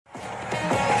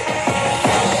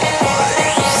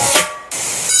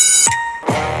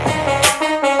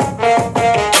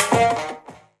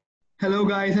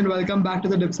and welcome back to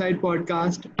the Dipside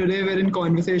podcast. Today we're in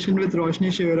conversation with Roshni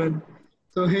Sheoran.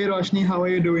 So, hey Roshni, how are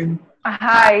you doing?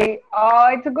 Hi,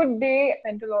 it's a good day.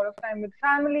 Spent a lot of time with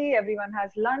family. Everyone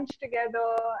has lunch together,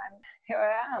 and here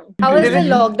I am. How has the Living.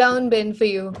 lockdown been for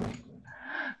you?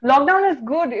 Lockdown is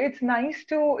good. It's nice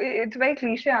to. It's a very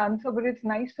cliche answer, but it's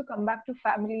nice to come back to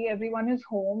family. Everyone is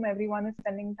home. Everyone is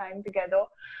spending time together.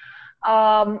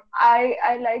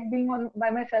 I like being on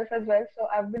by myself as well. So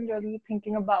I've been really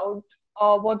thinking about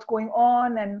what's going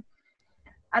on, and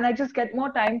I just get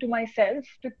more time to myself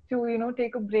to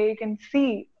take a break and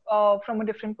see from a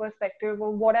different perspective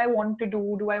of what I want to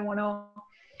do. Do I want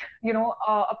to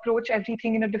approach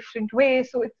everything in a different way?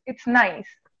 So it's nice.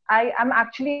 I am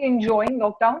actually enjoying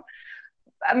lockdown.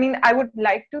 I mean, I would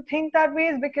like to think that way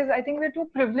is because I think we're too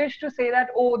privileged to say that,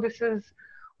 oh, this is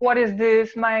what is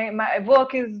this? My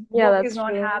work is not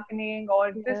true. happening,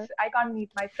 or this I can't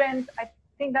meet my friends. I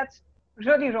think that's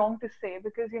really wrong to say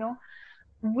because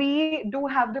we do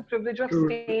have the privilege of True,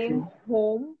 staying true.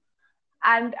 home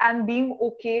and being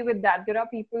okay with that. There are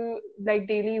people like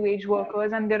daily wage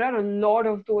workers, and there are a lot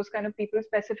of those kind of people,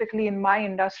 specifically in my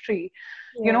industry.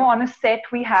 Yeah. On a set,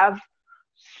 we have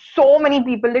so many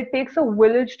people. It takes a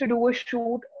village to do a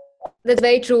shoot. That's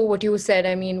very true what you said.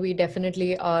 I mean, we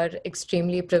definitely are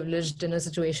extremely privileged in a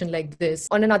situation like this.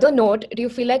 On another note, do you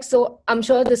feel like so? I'm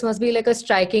sure this must be like a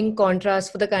striking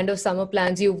contrast for the kind of summer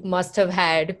plans you must have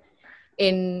had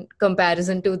in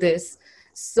comparison to this.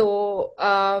 So,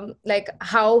 like,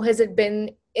 how has it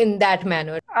been in that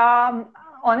manner?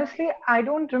 Honestly, I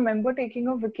don't remember taking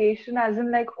a vacation as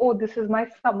in like, oh, this is my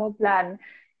summer plan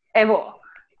ever.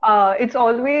 It's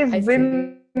always I see.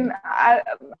 been,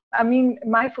 I mean,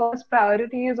 my first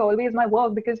priority is always my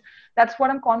work because that's what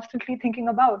I'm constantly thinking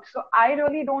about. So I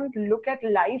really don't look at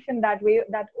life in that way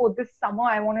that, oh, this summer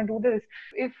I want to do this.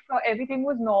 If everything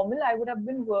was normal, I would have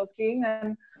been working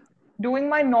and doing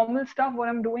my normal stuff, what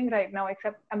I'm doing right now,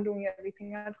 except I'm doing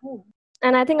everything at home.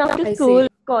 And I think after I school, see.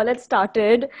 college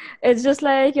started, it's just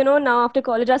like, now after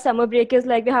college, our summer break is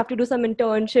like we have to do some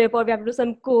internship or we have to do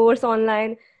some course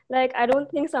online. Like, I don't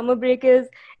think summer break is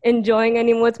enjoying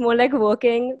anymore. It's more like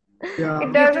working. Yeah, It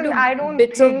You have to doesn't, do I don't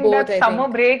bits of think both, that I summer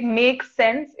think. break makes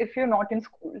sense if you're not in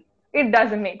school. It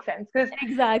doesn't make sense because then,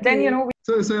 Exactly.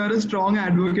 so you're a strong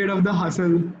advocate of the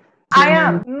hustle I thing,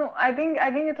 am. and No, I think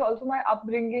it's also my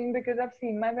upbringing because I've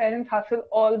seen my parents hustle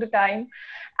all the time,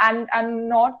 and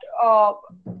not.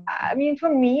 I mean,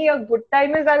 for me, a good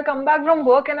time is I'll come back from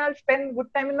work and I'll spend good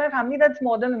time with my family. That's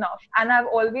more than enough. And I've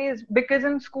always, because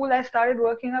in school I started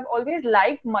working, I've always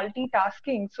liked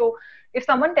multitasking. So if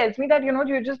someone tells me that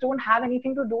you just don't have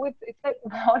anything to do, it's like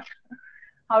what?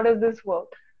 How does this work?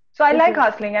 So I like Exactly.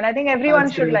 hustling, and I think everyone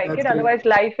that's should great. like That's it. great. Otherwise,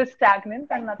 life is stagnant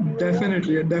and nothing will work.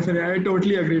 Definitely, definitely. I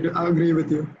totally agree with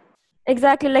you.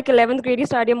 Exactly. Like 11th grade, you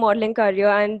started your modeling career,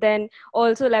 and then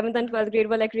also 11th and 12th grade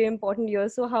were like really important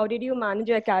years. So, how did you manage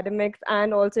your academics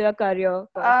and also your career?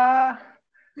 Uh,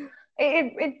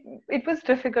 it was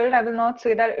difficult. I will not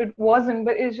say that it wasn't,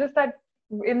 but it's just that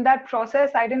in that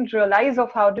process I didn't realize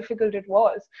of how difficult it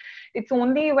was. It's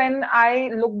only when I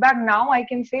look back now I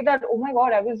can say that, oh my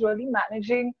god, I was really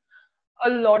managing a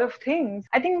lot of things.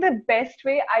 I think the best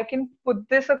way I can put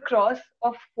this across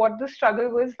of what the struggle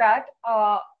was that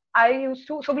I used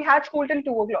to, so we had school till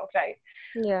 2 o'clock, right?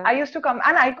 Yeah. I used to come,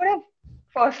 and I could have,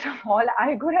 first of all,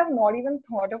 I could have not even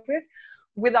thought of it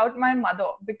without my mother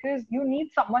because you need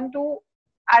someone to,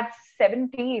 at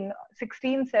 17,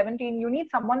 16, 17, you need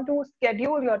someone to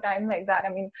schedule your time like that. I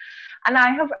mean, and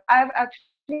I've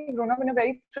actually grown up in a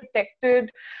very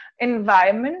protected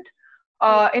environment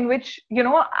in which,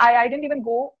 I didn't even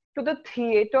go to the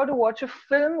theater to watch a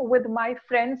film with my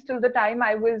friends till the time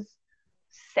I was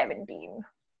 17.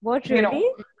 What you really?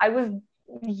 know I was,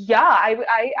 yeah, I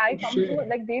Oh, come from shit.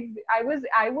 like they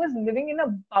I was living in a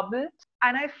bubble,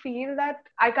 and I feel that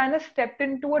I kind of stepped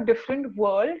into a different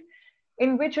world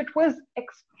in which it was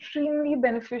extremely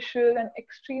beneficial and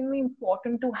extremely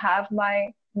important to have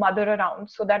my mother around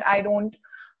so that I don't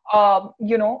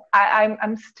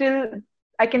I'm still,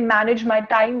 I can manage my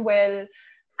time well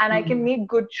and I can Mhm. make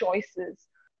good choices.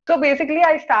 So basically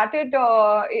I started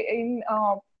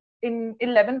in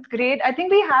 11th grade. I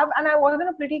think we have, and I wasn't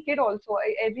a pretty kid also.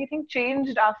 Everything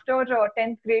changed after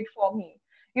 10th grade for me.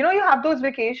 You have those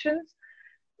vacations,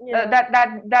 Yeah.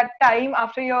 that time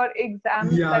after your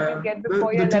exams Yeah, that you yeah. get The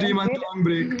before your the 11th 3 month grade. long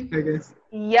break, Mhm. I guess.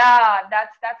 Yeah,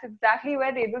 that's exactly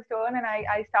where tables turn, and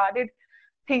I started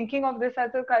thinking of this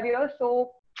as a career. So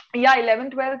yeah,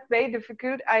 11th, 12th, very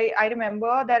difficult. I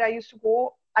remember that I used to go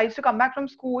I used to come back from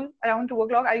school around 2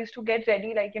 o'clock. I used to get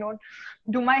ready, like,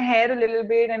 do my hair a little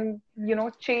bit and,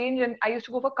 change. And I used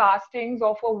to go for castings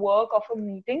or for work or for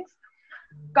meetings.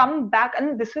 Come back.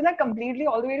 And this is like completely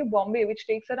all the way to Bombay, which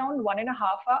takes around 1.5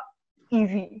 hours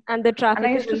easy. And the traffic And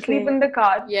I used to sleep in the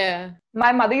car. Yeah.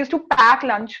 My mother used to pack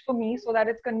lunch for me so that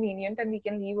it's convenient and we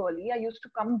can leave early. I used to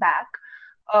come back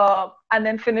and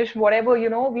then finish whatever,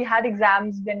 we had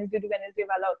exams Wednesday to Wednesday.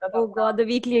 Oh God, the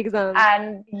weekly exams.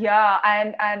 And yeah,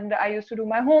 and I used to do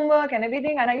my homework and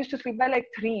everything, and I used to sleep by like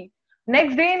 3.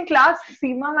 Next day in class,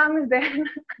 Seema ma'am is there in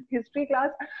history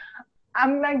class.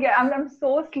 I'm like, I'm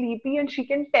so sleepy, and she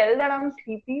can tell that I'm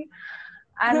sleepy.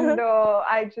 And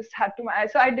I just had to,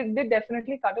 so I did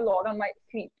definitely cut a lot on my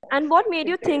sleep. And what made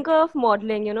you think of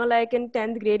modeling, like in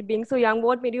 10th grade, being so young?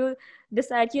 What made you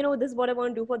decide, this is what I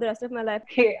want to do for the rest of my life?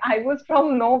 Okay, I was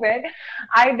from nowhere.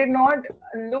 I did not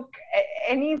look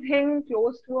anything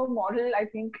close to a model, I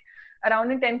think,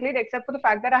 around in 10th grade, except for the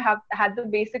fact that I have had the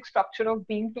basic structure of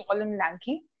being tall and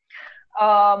lanky.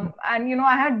 And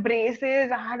I had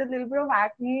braces, I had a little bit of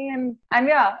acne, and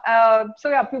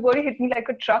puberty hit me like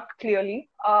a truck, clearly.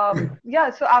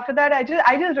 So after that, I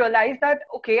just realized that,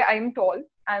 okay, I'm tall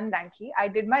and lanky. I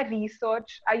did my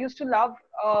research. I used to love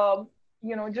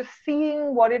just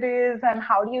seeing what it is and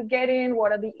how do you get in,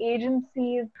 what are the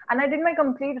agencies. And I did my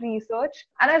complete research,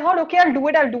 and I thought, okay, I'll do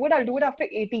it after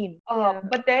 18.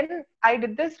 But then I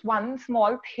did this one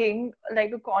small thing,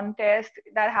 like a contest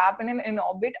that happened in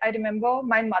Orbit. I remember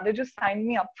my mother just signed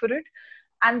me up for it.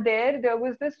 And there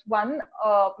was this one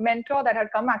mentor that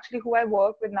had come, actually, who I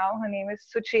work with now. Her name is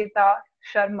Sucheta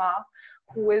Sharma,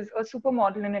 who is a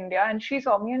supermodel in India. And she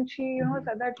saw me and she,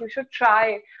 said that you should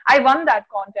try. I won that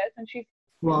contest, and she...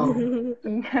 Wow.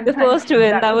 The first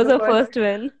win. That was her first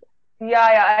win.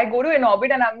 Yeah. I go to an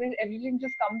Orbit and everything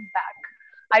just comes back.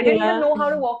 I didn't even know how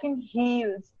to walk in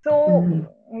heels. So,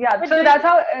 so that's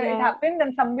how it happened.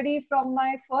 And somebody from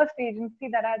my first agency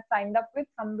that I had signed up with,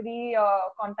 somebody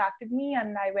contacted me,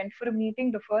 and I went for a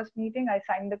meeting. The first meeting, I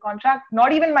signed the contract.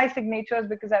 Not even my signatures,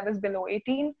 because I was below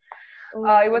 18.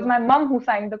 It was my mom who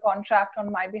signed the contract on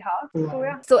my behalf. So,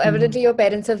 yeah. So evidently your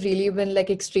parents have really been like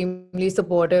extremely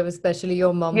supportive, especially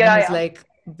your mom who's like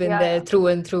been there through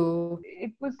and through.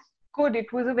 It was good.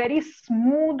 It was a very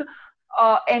smooth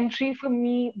entry for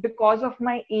me because of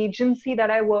my agency that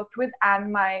I worked with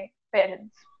and my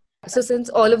parents. So since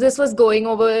all of this was going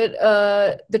over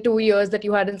the 2 years that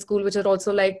you had in school, which are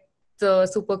also like the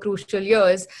super crucial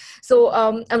years. So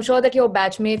I'm sure that your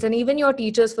batchmates and even your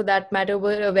teachers for that matter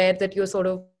were aware that you're sort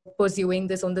of pursuing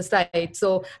this on the side.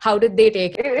 So how did they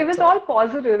take it? It was all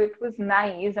positive. It was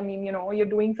nice. I mean, you're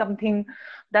doing something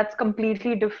that's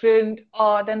completely different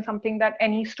than something that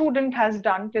any student has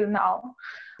done till now.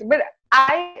 But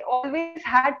I always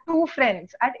had 2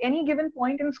 friends. At any given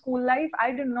point in school life,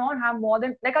 I did not have more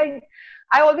than, like, I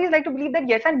always like to believe that,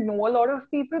 yes, I know a lot of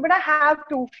people, but I have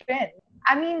 2 friends.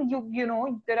 I mean,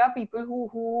 there are people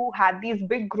who had these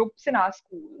big groups in our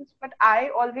schools, but I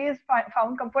always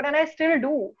found comfort, and I still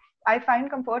do. I find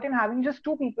comfort in having just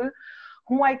 2 people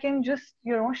who I can just,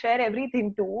 share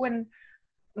everything to. And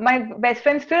my best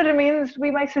friend still remains to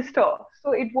be my sister.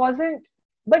 So it wasn't,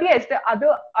 but yes, the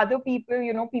other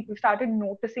people, people started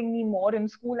noticing me more in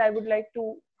school. I would like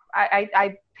to,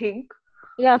 I think.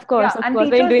 Yeah, of course. Yeah, and course.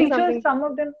 teachers, some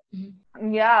of them,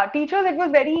 teachers, it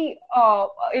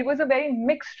was a very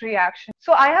mixed reaction.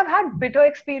 So I have had bitter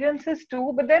experiences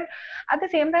too, but then at the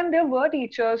same time, there were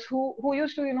teachers who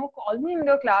used to, call me in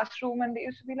the classroom, and they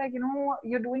used to be like,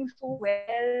 you're doing so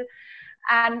well,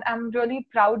 and I'm really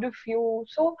proud of you.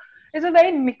 So it's a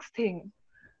very mixed thing.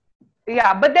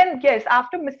 Yeah, but then yes,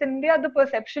 after Miss India, the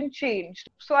perception changed.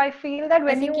 So I feel that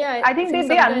I think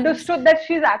they understood that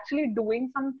she's actually doing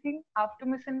something after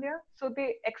Miss India, so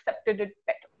they accepted it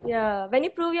better. Yeah, when you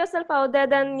prove yourself out there,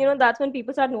 then that's when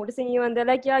people start noticing you, and they're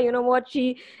like, yeah, you know what,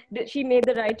 she made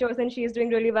the right choice, and she's doing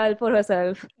really well for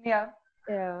herself. Yeah.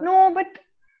 No, but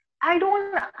I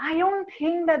don't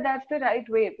think that that's the right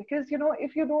way, because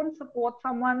if you don't support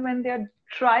someone when they're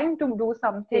trying to do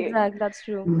something, exactly, that's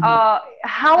true.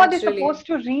 How are they supposed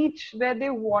to reach where they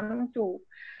want to?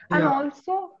 And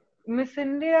also, Miss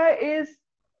India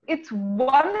it's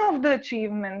one of the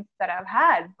achievements that I've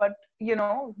had, but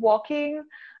walking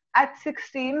at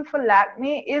 16 for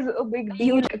Lakme is a big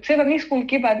deal. सिर्फ अपनी school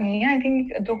की बात नहीं है. I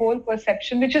think the whole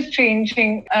perception which is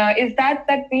changing is that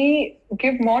we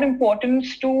give more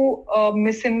importance to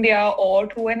Miss India or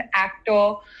to an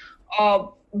actor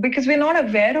because we're not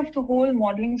aware of the whole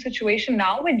modeling situation.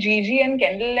 Now with Gigi and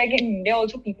Kendall, like in India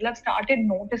also, people have started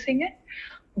noticing it,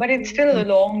 but it's still a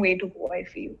long way to go, I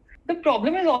feel. The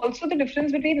problem is also the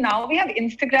difference between now we have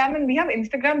Instagram and we have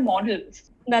Instagram models.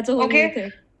 That's a whole new Okay.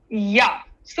 thing. Yeah.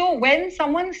 So when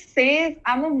someone says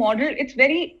I'm a model, it's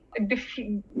very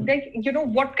different. Like,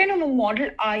 what kind of a model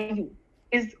are you?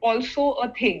 Is also a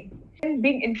thing. And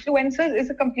being influencers is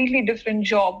a completely different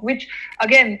job, which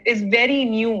again is very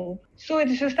new. So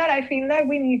it's just that I feel that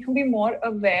we need to be more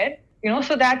aware.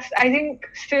 So that's, I think,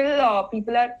 still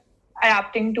people are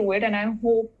adapting to it, and I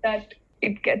hope that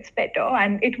it gets better,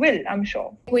 and it will, I'm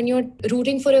sure. When you're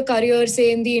rooting for a career,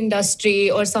 say in the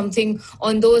industry or something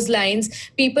on those lines,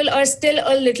 people are still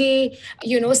a little,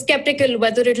 skeptical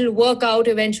whether it'll work out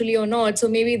eventually or not. So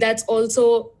maybe that's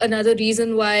also another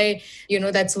reason why,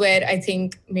 that's where I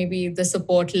think maybe the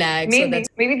support lags.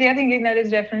 Maybe they are thinking that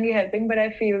is definitely helping, but I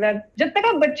feel that जब तक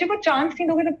आप बच्चे को chance नहीं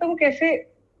दोगे तब तक वो कैसे,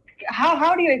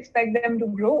 how do you expect them to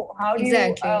grow? How do you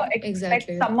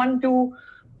expect someone to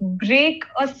break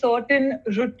a certain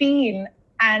routine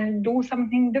and do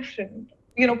something different?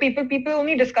 People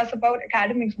only discuss about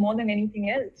academics more than anything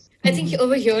else. I think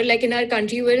over here, like in our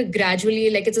country, we're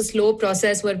gradually, like it's a slow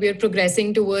process where we're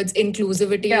progressing towards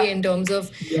inclusivity in terms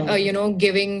of,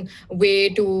 giving way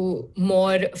to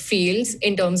more fields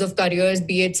in terms of careers,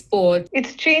 be it sport.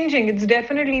 It's changing. It's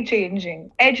definitely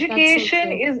changing.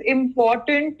 Education is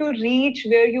important to reach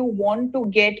where you want to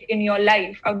get in your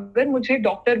life. अगर मुझे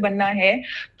doctor बनना है,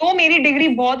 तो मेरी degree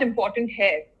बहुत important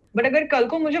है. But अगर कल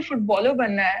को मुझे फुटबॉलर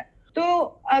बनना है, तो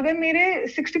अगर मेरे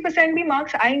 60% भी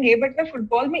मार्क्स आएंगे बट मैं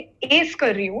फुटबॉल में एस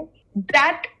कर रही हूँ,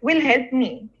 that will help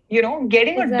me.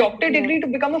 Getting a doctor degree to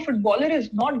become a footballer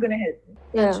is not going to help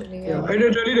me.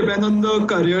 It really depends on the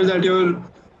career that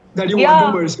you want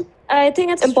to pursue. I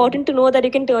think it's important to know that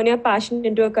you can turn your passion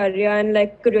into a career, and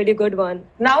like a really good one.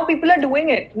 Now people are doing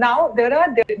it. Now there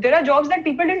are jobs that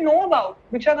people didn't know about,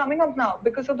 which are coming up now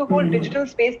because of the whole digital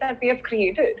space that we have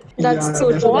created. That's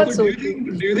so true.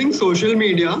 Do you think social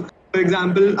media, for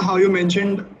example, how you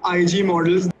mentioned IG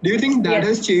models, do you think that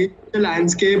has changed the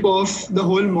landscape of the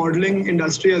whole modeling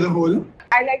industry as a whole?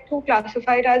 I like to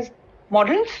classify it as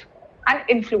models and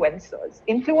influencers.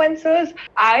 Influencers,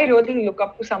 I really look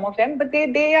up to some of them, but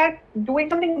they are doing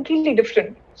something completely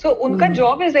different. So unka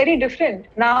job is very different.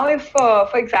 Now if,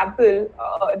 for example,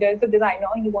 there's a designer,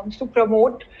 he wants to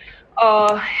promote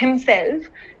himself,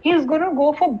 he's going to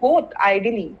go for both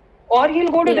ideally. Or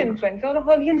he'll go to the influencer,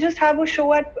 or he'll just have a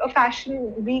show at a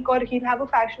fashion week, or he'll have a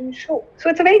fashion show. So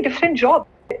it's a very different job.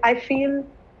 I feel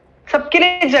sabke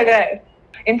liye jagah hai.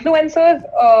 Influencers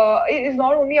is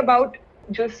not only about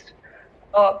just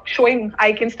showing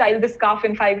I can style this scarf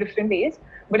in 5 different ways,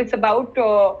 but it's about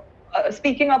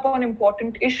speaking up on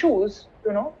important issues,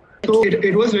 So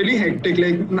it was really hectic,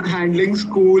 like handling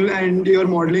school and your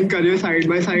modeling career side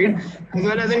by side, as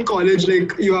well as in college.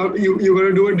 Like you got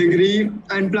to do a degree,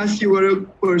 and plus you got to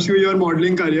pursue your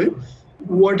modeling career.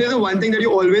 What is the one thing that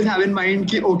you always have in mind?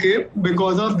 Ki, okay,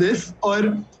 because of this, or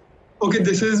okay,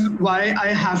 this is why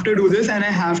I have to do this, and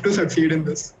I have to succeed in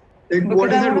this. Like, because what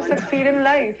is I that want to succeed in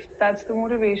life. That's the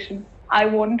motivation. I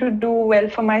want to do well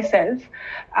for myself.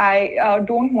 I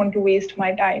don't want to waste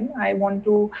my time. I want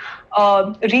to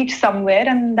reach somewhere,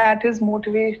 and that is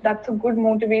motivation. That's a good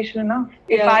motivation enough.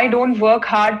 If I don't work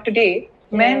hard today,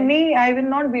 I will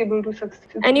not be able to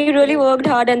succeed. And you really worked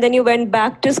hard, and then you went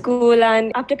back to school,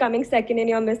 and after coming second in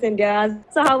your Miss India.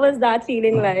 So how was that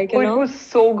feeling like? It was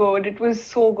so good. It was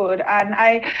so good. And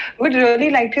I would really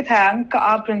like to thank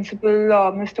our principal,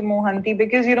 Mr. Mohanty,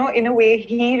 because, in a way,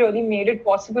 he really made it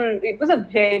possible. It was a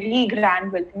very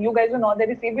grand welcome. You guys were not there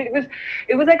to see, but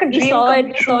it was like a dream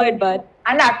come true. Saw it, but.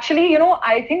 And actually,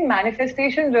 I think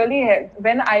manifestation really helped.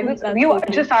 When I was, you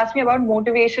just asked me about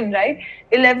motivation, right?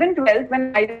 11th, 12th,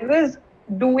 when I was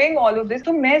doing all of this,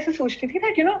 so I was thinking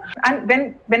that,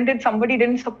 and when somebody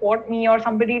didn't support me, or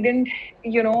somebody didn't,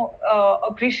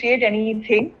 appreciate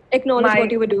anything. Acknowledge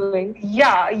what you were doing.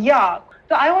 Yeah.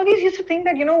 So I always used to think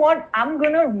that, I'm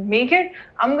going to make it.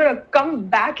 I'm going to come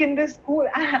back in this school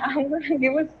and I'm going to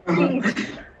give a speech.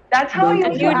 That's how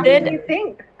you did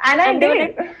think. And I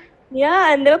did.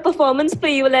 Yeah, and there were performance for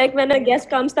you, like when a guest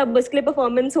comes, tab basically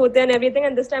performance hote and everything,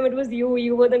 and this time it was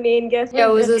you were the main guest. Yeah, I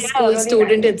was a school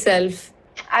student itself.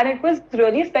 And it was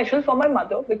really special for my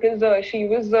mother because she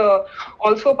was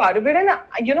also a part of it. And,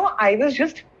 I was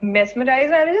just mesmerized,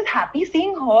 and I was just happy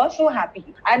seeing her so happy.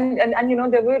 And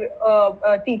there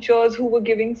were teachers who were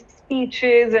giving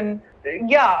speeches, and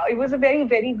it was a very,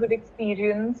 very good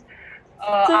experience.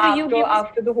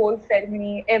 After the whole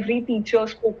ceremony, every teacher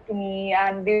spoke to me,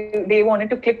 and they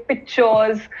wanted to click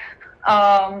pictures.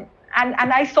 And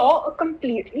I saw a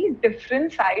completely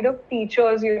different side of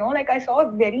teachers, like I saw a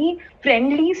very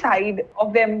friendly side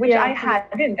of them, which I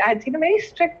hadn't. I had seen a very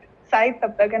strict outside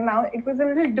tab tak, and now it was a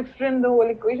little different. The whole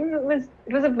equation.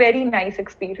 It was a very nice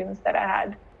experience that I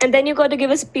had. And then you got to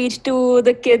give a speech to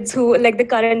the kids who like the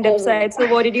current website. So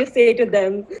what did you say to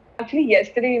them? Actually,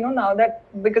 yesterday, now that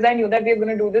because I knew that we were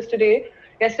going to do this today,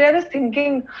 yesterday I was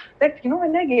thinking that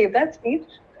when I gave that speech,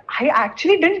 I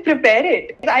actually didn't prepare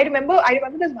it. I remember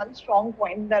there's one strong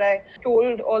point that I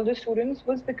told all the students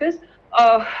was because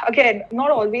again,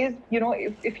 not always,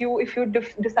 if you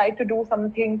decide to do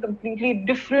something completely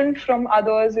different from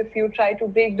others, if you try to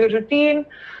break the routine,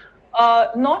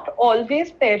 not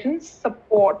always parents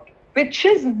support, which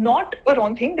is not a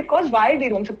wrong thing, because why they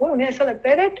don't support? उन्हें ऐसा लगता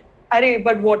है that अरे,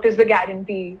 but what is the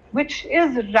guarantee? Which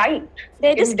is right.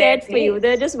 They're just scared for you.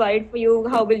 They're just worried for you.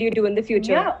 How will you do in the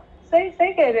future? Yeah.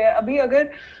 सही कह रहे हैं. अभी अगर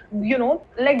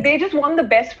like they just want the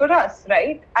best for us,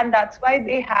 right? And that's why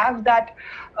they have that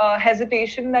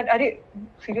hesitation that अरे,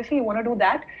 seriously you want to do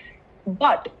that?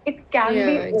 But it can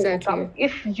be overcome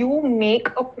if you make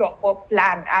a proper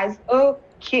plan. As a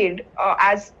kid,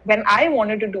 as when I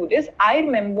wanted to do this, I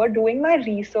remember doing my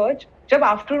research. जब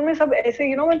afternoon में सब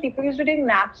ऐसे, when people used to take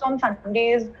naps on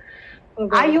Sundays,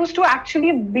 I used to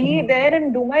actually be there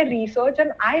and do my research,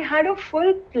 and I had a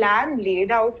full plan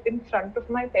laid out in front of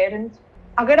my parents.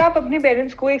 अगर आप अपने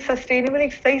parents को एक sustainable,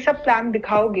 एक सही सा plan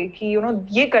दिखाओगे कि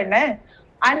ये करना है,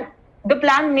 and the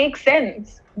plan makes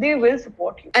sense, they will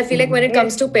support you. I feel like when it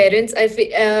comes to parents, I feel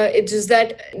it's just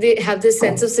that they have this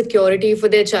sense of security for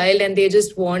their child, and they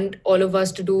just want all of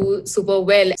us to do super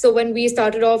well. So when we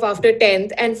started off after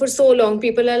 10th, and for so long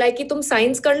people are like कि तुम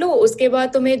science कर लो, उसके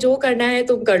बाद तुम्हें जो करना है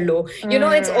तुम कर लो.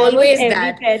 It's always every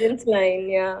that. Parents' line,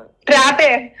 yeah. Trap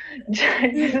hai.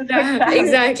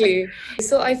 Exactly.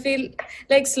 So I feel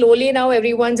like slowly now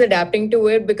everyone's adapting to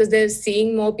it because they're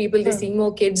seeing more people, they're seeing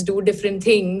more kids do different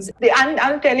things.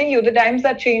 I'm telling you, the times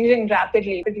are changing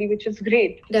rapidly, which is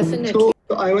great. Definitely. So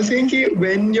I was saying that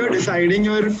when you're deciding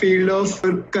your field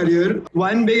of career,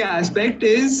 one big aspect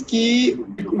is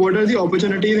what are the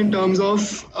opportunities in terms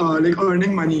of like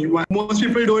earning money. Most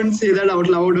people don't say that out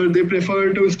loud, or they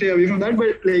prefer to stay away from that,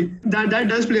 but like that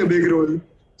does play a big role.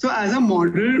 So as a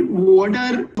model, what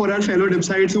are, for our fellow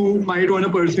dipsites who might want to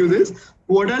pursue this,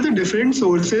 what are the different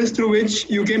sources through which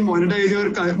you can monetize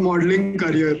your modeling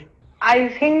career? I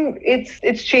think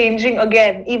it's changing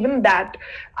again. Even that,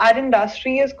 our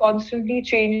industry is constantly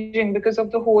changing because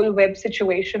of the whole web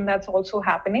situation that's also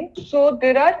happening. So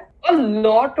there are a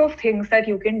lot of things that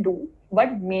you can do,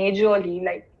 but majorly,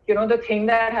 like, the thing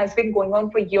that has been going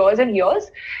on for years and years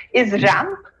is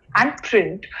ramp and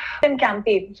print and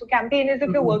campaign. So campaign is if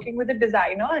you're working with a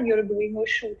designer and you're doing a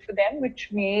shoot for them, which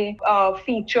may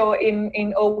feature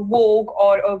in a Vogue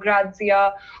or a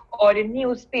Grazia or in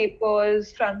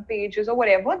newspapers, front pages or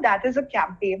whatever, that is a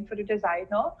campaign for a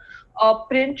designer. A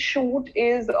print shoot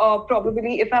is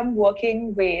probably if I'm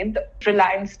working with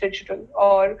Reliance Digital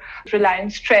or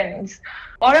Reliance Trends,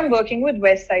 or I'm working with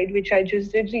Westside, which I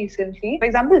just did recently. For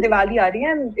example, Diwali aa rahi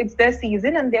hai and it's their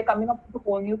season and they're coming up with a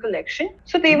whole new collection.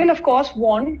 So they will, of course,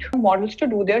 want models to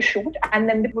do their shoot, and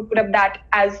then they would put up that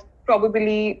as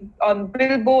probably on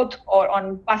billboards or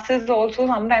on buses also.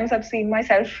 Sometimes I've seen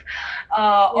myself,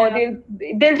 or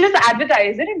they'll just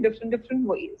advertise it in different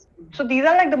ways. So these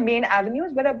are like the main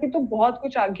avenues. But abhi to bahut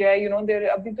kuch aa gaya hai,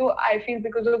 there abhi to I feel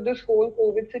because of this whole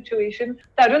COVID situation,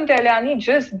 Tarun Tailiani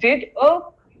just did a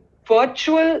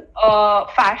virtual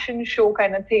fashion show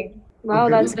kind of thing. Wow,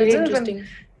 that's very interesting.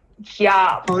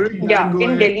 Yeah,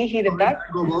 in Delhi he did that.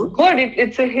 Good,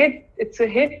 it's a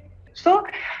hit. So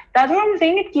that's what I'm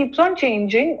saying. It keeps on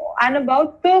changing. And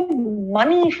about the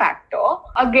money factor,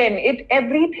 again,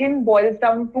 everything boils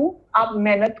down to आप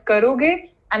मेहनत करोगे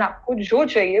and आपको जो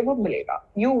चाहिए वो मिलेगा.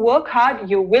 You work hard,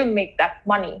 you will make that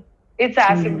money. It's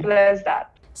as simple as that.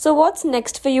 So what's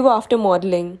next for you after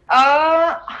modeling?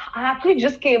 I actually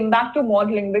just came back to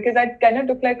modeling because I kind of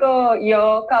took like a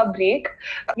year ka break.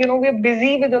 We're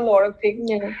busy with a lot of things.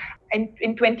 Yeah. And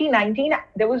in 2019,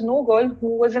 there was no girl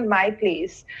who was in my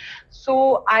place.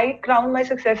 So I crowned my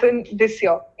successor this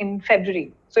year in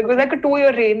February. So it was like a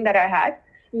 2-year reign that I had.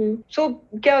 So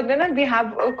we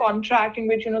have a contract in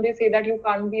which they say that you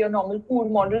can't be a normal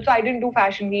food model. So I didn't do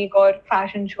fashion week or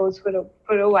fashion shows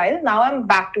for a while. Now I'm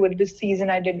back to it this season.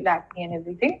 I did Lakme and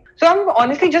everything. So I'm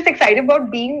honestly just excited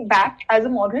about being back as a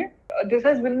model. This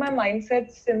has been my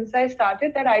mindset since I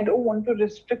started, that I don't want to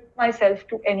restrict myself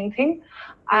to anything.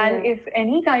 And if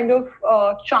any kind of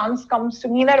chance comes to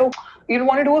me that, you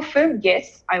want to do a film?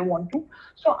 Yes, I want to.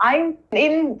 So I'm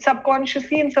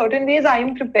subconsciously in certain ways,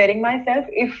 I'm preparing myself.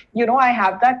 If, I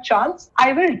have that chance,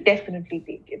 I will definitely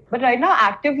take it. But right now,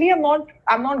 actively, I'm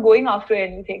not going after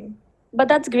anything. But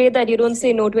that's great that you don't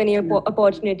say no to any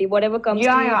opportunity. Whatever comes to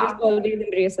you, just Yeah. always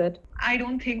embrace it. I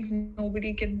don't think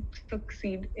nobody can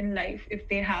succeed in life if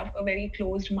they have a very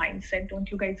closed mindset.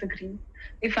 Don't you guys agree?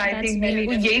 If I That's think मेरे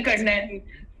को यही करना है,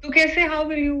 तो कैसे? How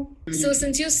will you? So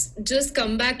since you just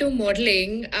come back to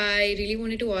modeling, I really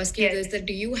wanted to ask you Yes. this: that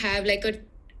do you have like a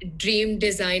dream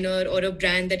designer or a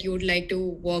brand that you would like to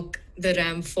walk the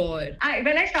ramp for?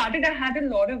 When I started, I had a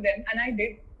lot of them, and I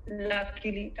did.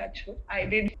 Luckily, touch wood, I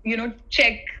did.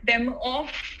 Check them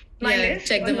off my list.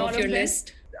 Check them a off lot your of them.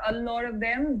 list. A lot of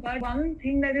them, but one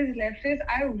thing that is left is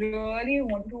I really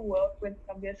want to work with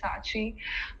Sabyasachi,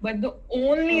 but the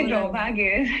only drawback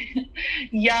is,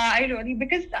 yeah, I really,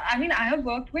 because I mean, I have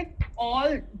worked with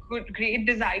all great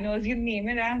designers, you name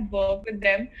it, I have worked with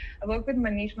them. I worked with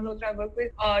Manish Malhotra, I worked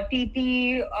with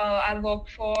TT, I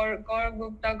worked for Gaurav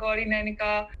Gupta, Gauri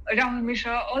Nainika, Rahul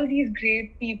Mishra, all these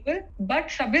great people, but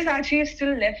Sabyasachi is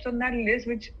still left on that list,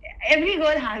 which every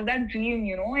girl has that dream,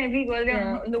 every girl,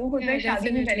 लोगों को होता है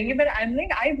शादी में पहनेंगे, but I'm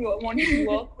like, I want to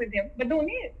work with him, but the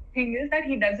only thing is that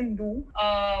he doesn't do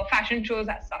fashion shows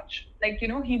as such. Like,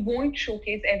 he won't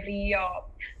showcase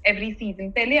every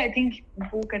season. Pehle, I think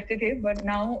वो करते थे, but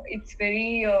now it's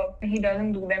very, he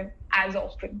doesn't do them as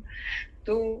often.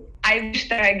 So I wish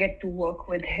that I get to work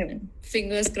with him.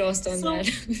 Fingers crossed on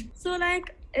that. So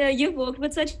like, you've worked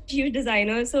with such huge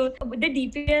designers. So did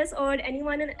DPS or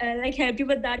anyone like help you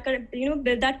with that kind of,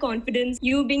 build that confidence?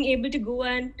 You being able to go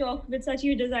and talk with such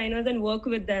huge designers and work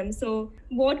with them. So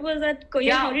what was that?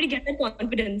 How did you get that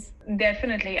confidence?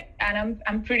 Definitely, and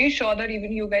I'm pretty sure that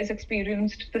even you guys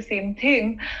experienced the same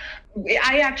thing.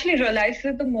 I actually realized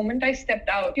that the moment I stepped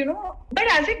out, But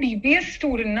as a DPS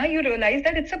student, you realize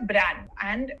that it's a brand,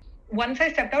 and once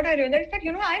I stepped out, I realized that,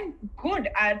 I'm good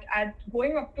at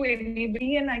going up to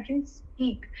anybody and I can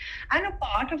speak. And a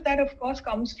part of that, of course,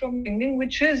 comes from Indian,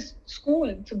 which is school.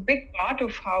 It's a big part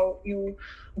of how you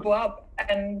grow up.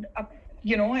 And,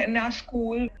 in our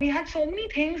school, we had so many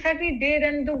things that we did,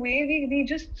 and the way we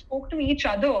just spoke to each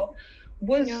other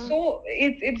was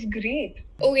it's great.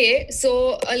 Okay,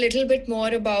 so a little bit more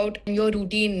about your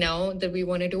routine now that we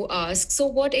wanted to ask. So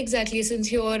what exactly,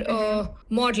 since you're a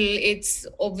model, it's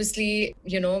obviously,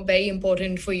 very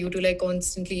important for you to like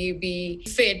constantly be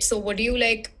fit. So what do you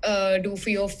like do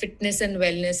for your fitness and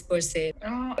wellness per se?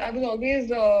 I was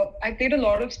always, I played a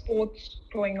lot of sports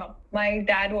growing up. My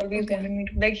dad always wanted me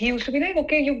to, like, he used to be like,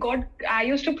 okay, I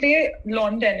used to play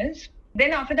lawn tennis.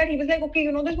 Then after that, he was like,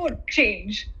 okay, this would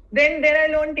change. Then I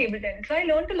learned table tennis. So I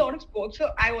learned a lot of sports.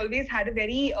 So I always had a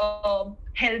very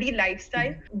healthy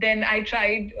lifestyle. Then I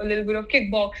tried a little bit of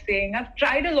kickboxing. I've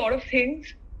tried a lot of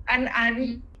things.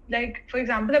 And like, for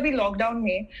example, abhi lockdown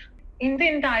mein, in the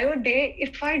entire day,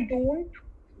 if I don't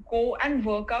go and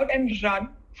work out and run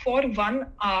for 1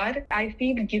 hour, I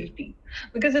feel guilty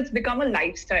because it's become a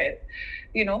lifestyle,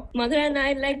 Mother and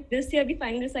I, like, this year we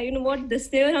finally decided, you know what, this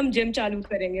year hum gym chalu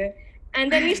karenge. And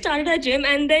then we started our gym,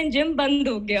 and then gym band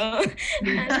ho gaya.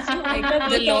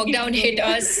 The lockdown hit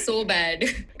us so bad.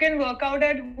 You can work out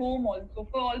at home also.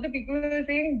 For all the people who are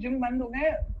saying gym band ho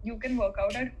gaya, you can work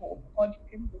out at home, or you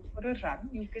can go for a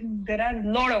run. There are a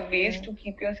lot of ways to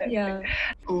keep yourself fit.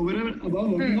 Over and above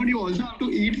working out, you also have to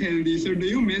eat healthy. So do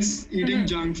you miss eating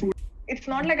junk food? It's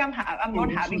not like I'm not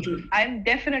having it. I'm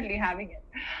definitely having it.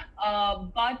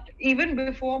 But even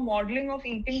before modeling of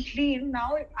eating clean,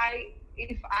 now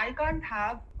if I can't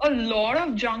have a lot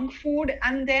of junk food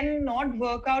and then not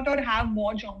work out or have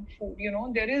more junk food,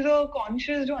 there is a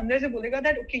conscious jo andar se bolega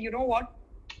that, okay, you know what,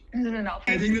 this is enough.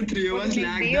 I think the three of us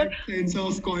lack that sense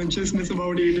of consciousness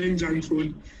about eating junk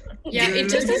food. Yeah, it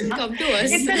just doesn't come to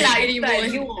us. It's a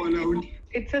lifestyle.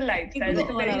 It's a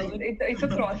lifestyle. It's a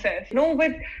process. No,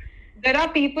 but there are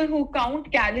people who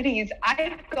count calories.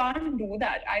 I can't do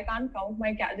that. I can't count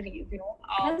my calories,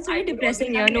 That's really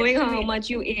depressing, knowing how much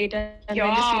you ate and then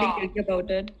just feeling guilty about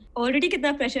it. Already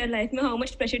kitna pressure in life, how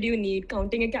much pressure do you need?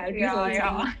 Counting your calories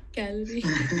Calories.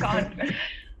 Can't.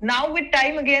 Now with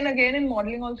time, again in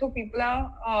modeling also, people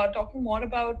are talking more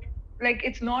about, like,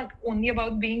 it's not only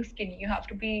about being skinny. You have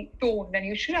to be toned and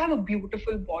you should have a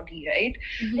beautiful body, right?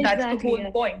 That's the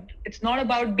whole point. It's not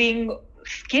about being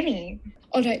skinny.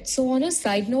 All right. So on a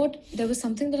side note, there was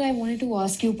something that I wanted to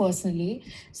ask you personally.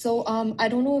 So I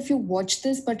don't know if you watched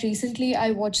this, but recently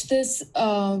I watched this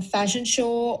fashion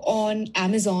show on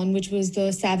Amazon, which was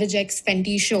the Savage X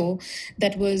Fenty show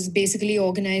that was basically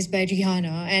organized by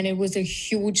Rihanna, and it was a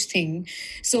huge thing.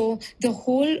 So the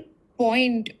whole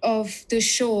point of the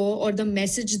show, or the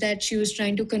message that she was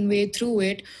trying to convey through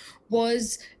it,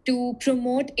 was to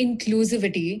promote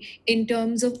inclusivity in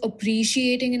terms of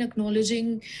appreciating and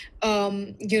acknowledging,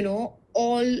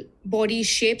 all body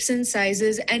shapes and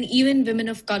sizes, and even women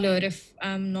of color, if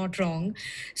I'm not wrong.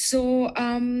 So,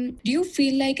 do you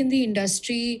feel like in the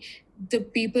industry, the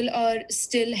people are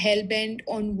still hell bent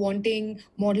on wanting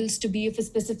models to be of a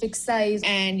specific size,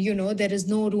 and there is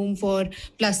no room for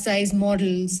plus size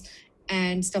models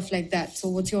and stuff like that? So,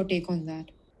 what's your take on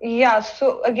that? Yeah,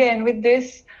 so again, with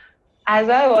this, as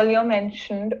I earlier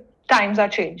mentioned, times are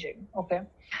changing. Okay.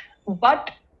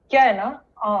 But kya hai na,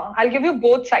 I'll give you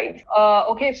both sides.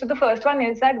 Okay, so the first one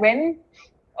is that when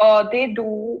a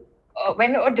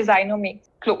designer makes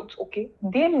clothes, okay,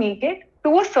 they make it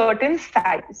to a certain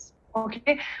size.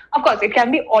 Okay, of course, it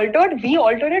can be altered. We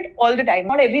alter it all the time.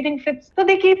 Not everything fits. So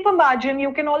they keep a margin.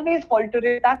 You can always alter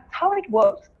it. That's how it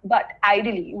works. But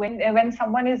ideally, when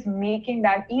someone is making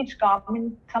that, each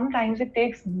garment, sometimes it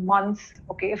takes months.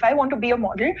 Okay, if I want to be a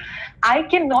model, I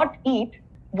cannot eat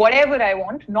whatever I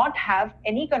want, not have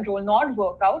any control, not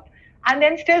work out, and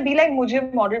then still be like,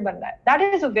 "Mujhe model banna hai." That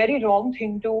is a very wrong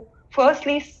thing to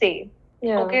firstly say.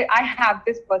 Yeah. Okay, I have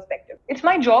this perspective. It's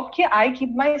my job that I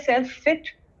keep myself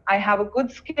fit. I have a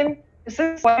good skin. This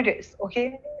is what it is.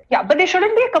 Okay. Yeah, but they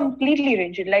shouldn't be completely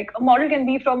rigid. Like a model can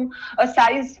be from a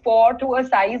size 4 to a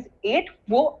size 8.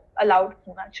 वो allowed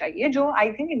होना चाहिए, जो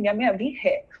I think India में अभी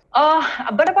है.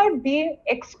 But about being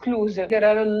exclusive, there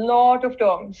are a lot of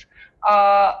terms.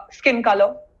 Skin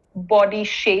color, body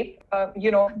shape,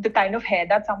 the kind of hair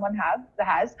that someone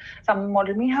has. Some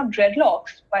model may have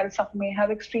dreadlocks, while some may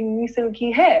have extremely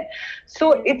silky hair.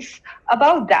 So it's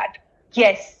about that.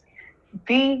 Yes,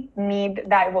 we need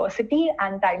diversity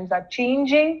and times are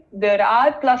changing. There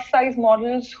are plus size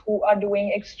models who are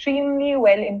doing extremely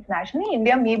well internationally.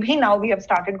 India, maybe now we have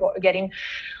started getting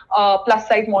plus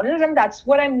size models, and that's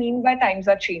what I mean by times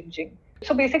are changing.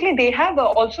 So basically, they have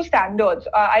also standards.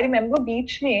 I remember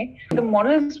beach mein, the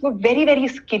models were very, very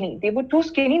skinny. They were too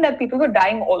skinny that people were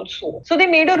dying also. So they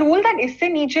made a rule that isse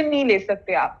niche nahi le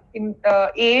sakte aap. In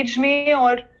age mein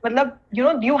or matlab,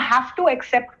 you have to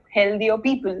accept healthier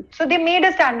people. So they made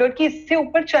a standard ki isse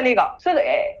upar chalega. So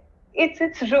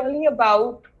it's really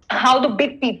about how the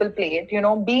big people play it,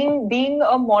 being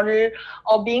a model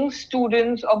or being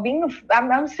students or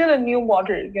I'm still a new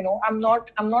model, I'm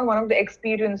not one of the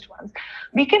experienced ones.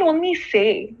 We can only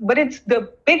say, but it's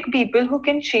the big people who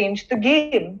can change the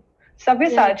game.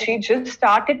 Sabyasachi just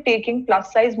started taking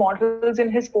plus size models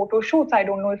in his photo shoots. I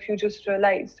don't know if you just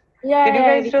realized. Did you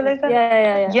guys realize that?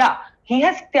 Yeah. He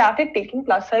has started taking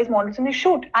plus size models in his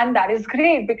shoot, and that is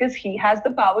great because he has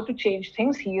the power to change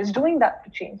things. He is doing that to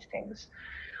change things.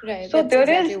 Right. So that's there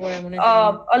exactly is what I wanted to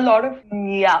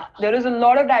know. there is a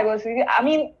lot of diversity. I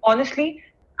mean, honestly,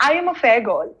 I am a fair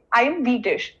girl. I am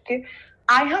wheatish. Okay?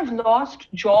 I have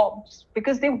lost jobs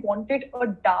because they wanted a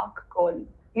dark girl.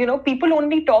 People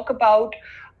only talk about,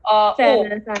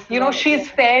 she's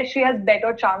fair, she has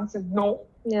better chances. No.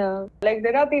 Yeah. Like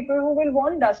there are people who will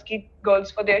want dusky girls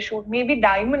for their shoot. Maybe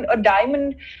a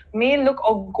diamond may look,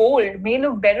 or gold may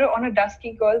look better on a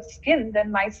dusky girl's skin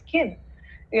than my skin.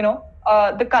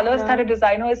 The colors that a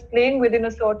designer is playing with in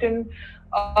a certain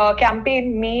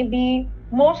campaign may be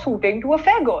more suiting to a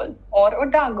fair girl or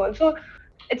a dark girl. So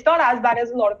it's not as bad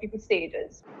as a lot of people say it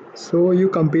is. So you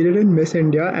competed in Miss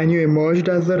India and you emerged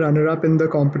as the runner-up in the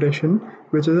competition,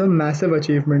 which is a massive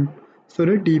achievement. So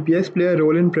did DPS play a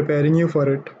role in preparing you for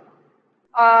it?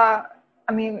 I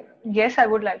mean, yes, I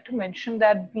would like to mention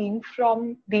that being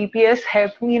from DPS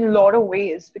helped me in a lot of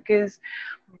ways because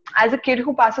as a kid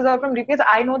who passes out from DPS,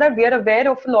 I know that we are aware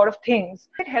of a lot of things.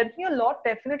 It helped me a lot,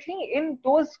 definitely, in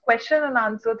those question and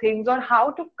answer things or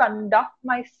how to conduct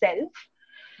myself.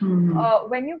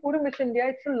 When you go to Miss India,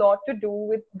 it's a lot to do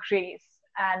with grace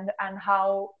and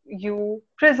how you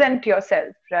present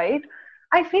yourself, right?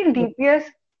 I feel DPS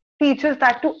teaches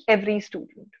that to every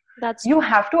student. You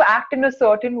have to act in a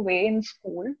certain way in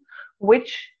school,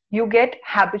 which you get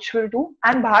habitual to,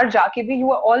 and bahar jaake bhi you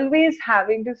are always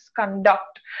having this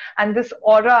conduct and this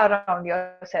aura around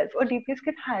yourself. A DPS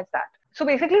kid has that. So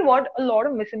basically what a lot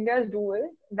of Miss Indias do is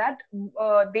that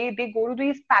they go to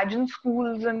these pageant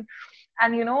schools and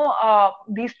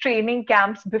these training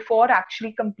camps before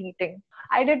actually competing.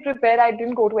 I did prepare. I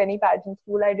didn't go to any pageant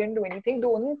school. I didn't do anything. The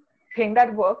only thing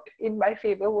that worked in my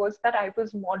favor was that I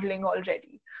was modeling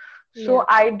already. So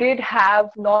I did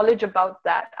have knowledge about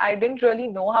that. I didn't really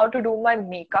know how to do my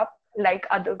makeup like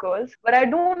other girls, but I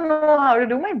do know how to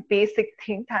do my basic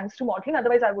thing thanks to modeling.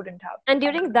 Otherwise, I wouldn't have. And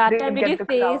during that time, did you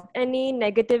face any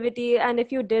negativity? And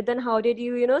if you did, then how did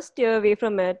you, steer away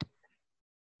from it?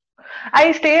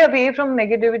 I stay away from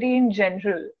negativity in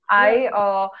general. I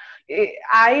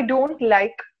don't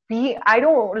like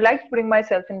putting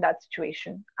myself in that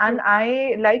situation, and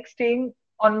I like staying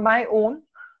on my own.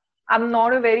 I'm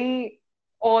not a very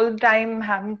all time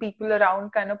having people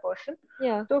around kind of person.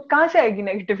 Yeah. So कहाँ से आएगी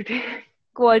negativity?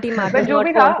 Quality But matters, जो not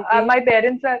भी था, quantity. my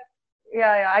parents are,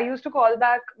 yeah, I used to call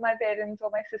back my parents or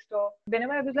my sister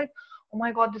whenever I was like, oh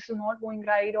my god, this is not going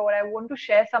right, or I want to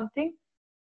share something.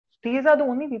 These are the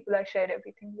only people I share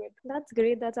everything with. That's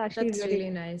great. That's actually That's really really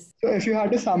nice. So, if you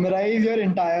had to summarize your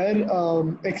entire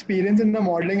experience in the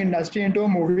modeling industry into a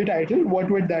movie title,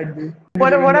 what would that be?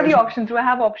 What are the options? Do I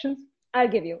have options? I'll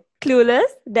give you.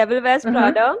 Clueless, Devil Wears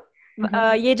Prada,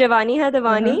 ये जवानी है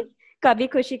दीवानी, कभी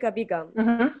खुशी कभी गम,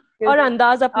 और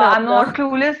अंदाज अपना I'm अपना. not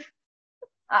clueless.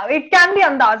 It can be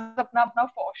Andaz Apna Apna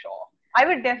for sure. I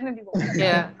would definitely go with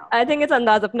Yeah. I think it's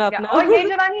अंदाज अपना Yeah. अपना. Or Ye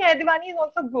Jawani Hai Diwani is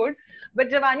also good, but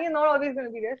Jawani is not always going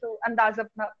to be there. So Andaz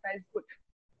Apna Apna is good.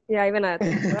 Yeah, even I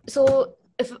think so. So,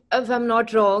 if I'm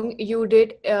not wrong, you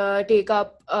did take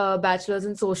up bachelor's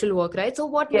in social work, right? So,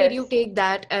 what made you Yes. take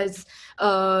that as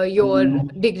your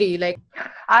degree? Like,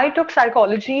 I took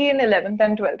psychology in 11th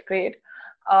and 12th grade.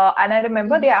 And I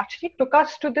remember they actually took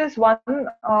us to this one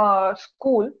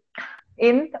school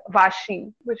in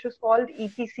Vashi, which was called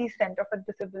EPC Center for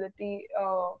Disability.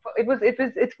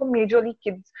 It's for majorly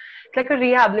kids. It's like a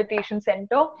rehabilitation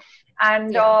center,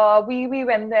 and we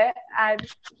went there. And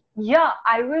yeah,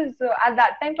 I was at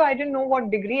that time, so I didn't know what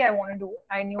degree I want to do.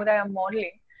 I knew that I'm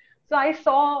modeling. So I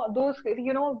saw those,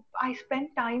 I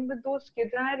spent time with those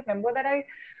kids, and I remember that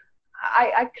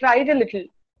I cried a little.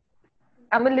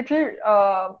 I'm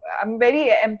very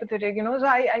empathetic, so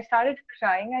I started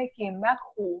crying. I came back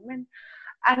home,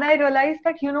 and I realized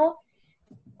that,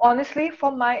 honestly,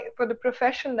 for the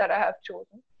profession that I have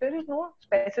chosen, there is no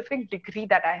specific degree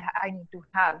that I need to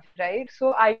have, right?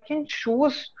 So I can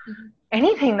choose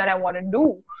anything that I want to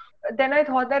do. Then I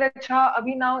thought that, acha,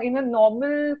 abhi now in a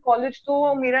normal college,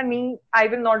 I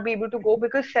will not be able to go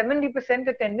because 70%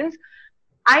 attendance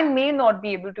I may not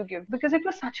be able to give because it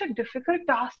was such a difficult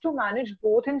task to manage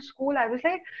both in school. I was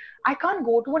like, I can't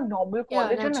go to a normal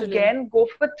college and naturally. again go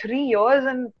for 3 years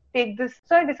and take this.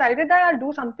 So I decided that I'll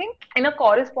do something in a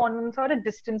correspondence or a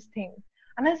distance thing.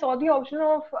 And I saw the option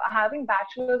of having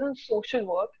bachelor's in social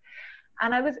work.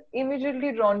 And I was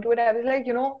immediately drawn to it. I was like,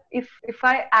 if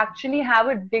I actually have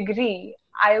a degree,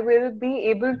 I will be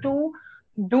able to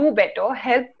do better,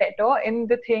 help better in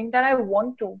the thing that I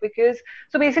want to. Because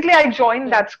so basically, I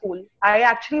joined that school. I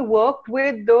actually worked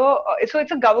with so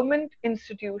it's a government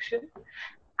institution,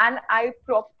 and I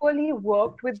properly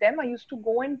worked with them. I used to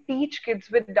go and teach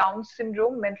kids with Down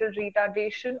syndrome, mental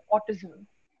retardation, autism.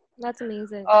 That's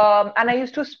amazing. And I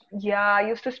used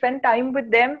to spend time with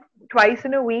them twice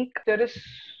in a week. There is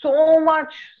so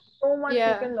much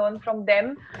you can learn from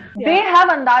them. They have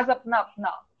andaz apna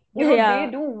apna. They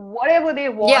do whatever they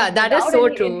want. Yeah, that is without so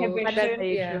any true. inhibition. That's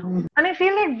very true. And I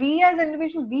feel that we as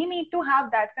individuals, we need to have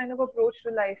that kind of approach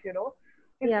to life.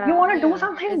 If you want to do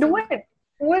something, do it.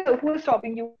 Who is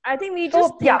stopping you? I think we So,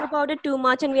 just think yeah. about it too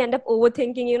much and we end up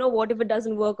overthinking, what if it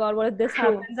doesn't work out? What if this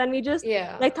happens? And we just,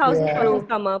 like, thousand questions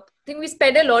come up. I think we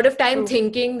spend a lot of time True.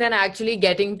 thinking than actually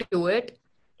getting to it.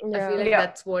 I feel like Yeah.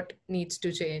 that's what needs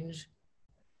to change.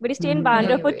 But you stayed in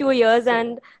Bandra for 2 years.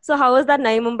 And so how was that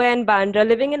Navi Mumbai and Bandra?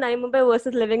 Living in Navi Mumbai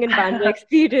versus living in Bandra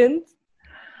experience?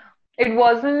 It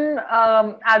wasn't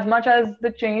as much as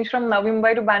the change from Navi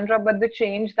Mumbai to Bandra, but the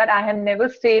change that I had never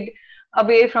stayed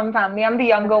away from family. I'm the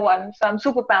younger one, so I'm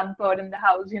super pampered in the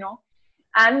house,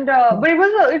 And but it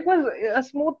was a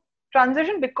smooth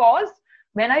transition because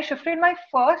when I shifted my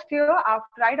first year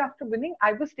right after winning,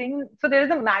 I was staying. So there is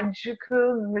a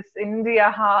magical Miss India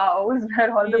house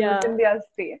where all the Miss India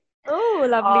stay. Oh,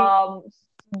 lovely.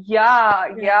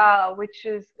 Which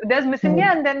is there's Miss India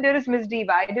and then there is Miss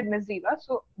Diva. I did Miss Diva,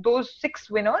 so those 6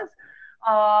 winners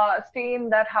stay in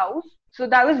that house. So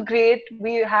that was great.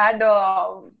 We had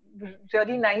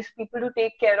really nice people to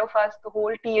take care of us, the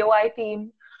whole TOI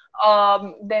team.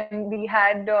 Then we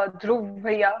had Dhruv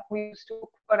Bhaiya, who used to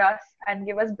cook for us and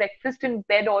give us breakfast in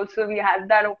bed. Also, we had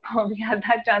that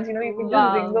chance. You can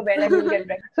just ring the bell and you'll get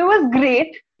breakfast. So it was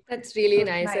great. That's really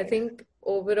nice. I think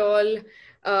overall,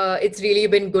 it's really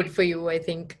been good for you, I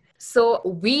think. So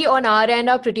we on our end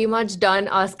are pretty much done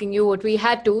asking you what we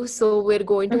had to. So we're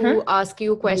going to ask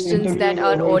you questions that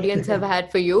our audience have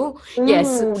had for you.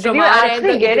 Yes, from our end,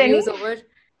 the interview's over.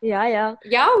 Yeah,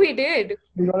 we did.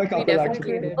 We got a couple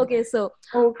definitely did. Okay, so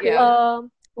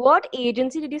what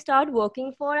agency did you start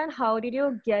working for and how did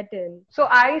you get in? So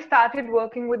I started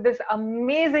working with this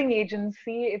amazing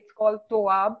agency. It's called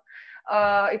Toab.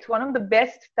 It's one of the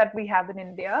best that we have in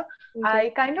India. Okay. I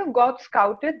kind of got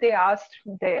scouted. They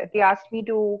asked me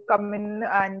to come in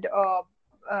and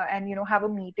and have a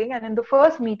meeting. And in the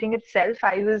first meeting itself,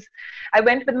 I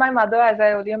went with my mother, as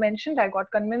I earlier mentioned. I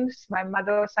got convinced. My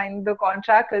mother signed the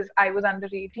contract because I was under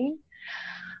 18.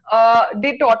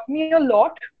 They taught me a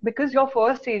lot, because your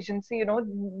first agency,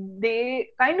 they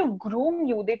kind of groom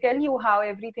you. They tell you how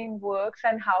everything works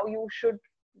and how you should.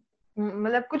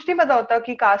 मतलब कुछ नहीं पता होता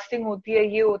कि casting होती है,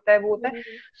 ये होता है, वो होता है.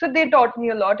 So they taught me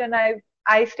a lot, and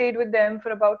I stayed with them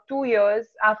for about 2 years.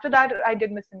 After that, I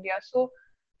did Miss India. So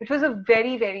it was a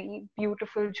very, very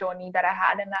beautiful journey that I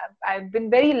had, and I've been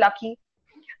very lucky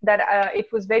that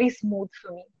it was very smooth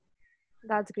for me.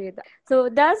 That's great. So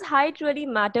does height really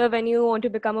matter when you want to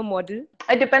become a model?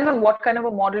 It depends on what kind of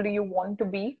a model do you want to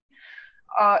be.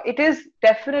 It is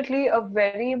definitely a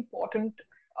very important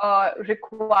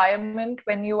requirement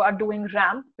when you are doing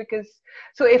ramp, because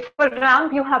so if for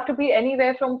ramp you have to be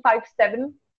anywhere from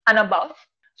 5'7" and above.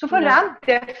 So for ramp,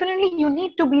 definitely you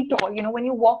need to be tall. When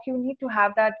you walk, you need to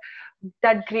have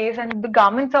that grace, and the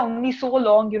garments are only so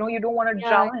long. You don't want to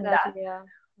drown in that. Yeah.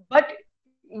 But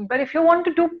if you want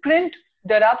to do print,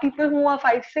 there are people who are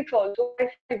 5'6" also,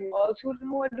 5'5" also,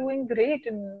 who are doing great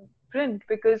in print,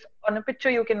 because on a picture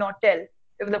you cannot tell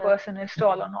if the person is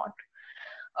tall or not.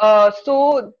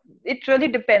 So it really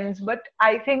depends. But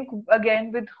I think,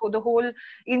 again, with the whole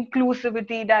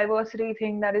inclusivity, diversity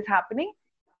thing that is happening,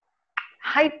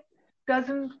 height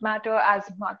doesn't matter as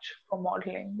much for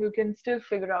modeling. You can still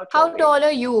figure out. How tall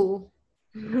are you?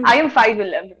 I am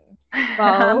 5'11". Wow.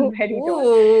 I'm very tall.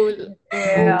 Ooh.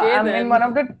 Yeah, Okay, I'm then. in one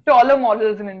of the taller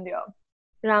models in India.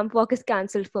 Ramp walk is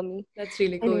cancelled for me. That's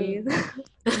really cool. Anyways.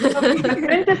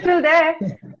 Print is still there.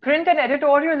 Print and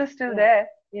editorial is still there.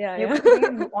 Yeah. You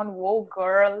can be on Vogue,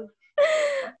 girl.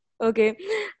 Okay.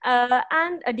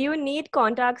 And do you need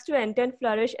contacts to enter and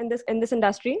flourish in this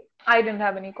industry? I didn't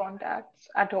have any contacts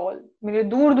at all. मेरे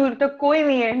दूर तक कोई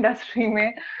नहीं है industry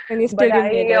में. And you still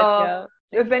didn't get it, yeah.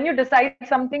 When you decide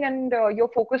something and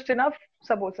you're focused enough,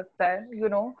 सब हो सकता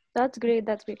है, That's great.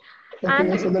 That's great. Okay,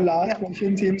 And so the last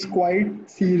question seems quite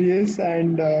serious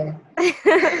and I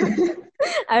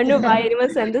don't know why anyone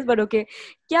sent this, but okay.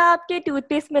 क्या आपके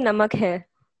toothpaste में नमक है?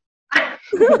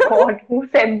 God, who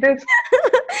said this?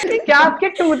 क्या आपके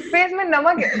टूथपेस्ट में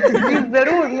नमक है?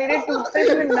 जरूर, मेरे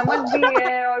टूथपेस्ट में नमक भी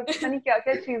है और पता नहीं क्या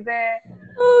क्या चीजें हैं.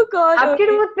 Oh God. आपके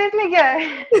टूथपेस्ट में क्या है?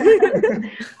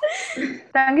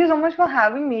 Thank you so much for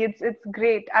having me. It's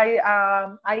great.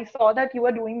 I saw that you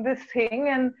were doing this thing,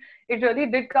 and it really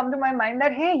did come to my mind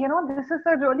that, hey, this is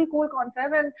a really cool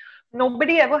concept, and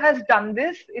nobody ever has done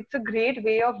this. It's a great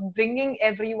way of bringing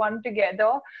everyone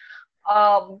together.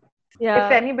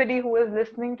 If anybody who is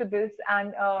listening to this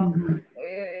and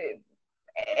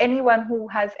anyone who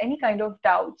has any kind of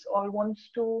doubts or wants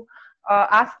to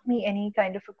ask me any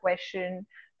kind of a question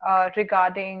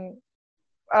regarding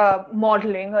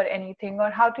modeling or anything,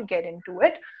 or how to get into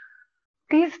it,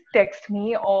 please text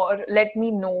me or let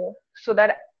me know, so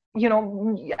that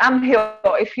I'm here.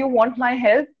 If you want my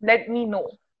help, let me know,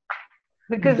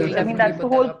 because that's the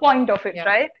whole point of it,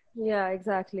 right? Yeah,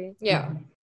 exactly. Yeah.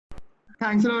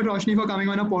 Thanks a lot, Roshni, for coming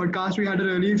on a podcast. We had a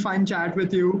really fun chat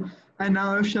with you. And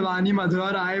now if Shivani, Madhu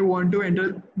or I want to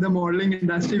enter the modeling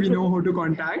industry, we know who to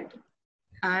contact.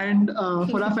 And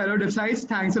for our fellow Dipsites,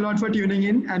 thanks a lot for tuning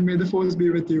in, and may the force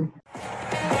be with you.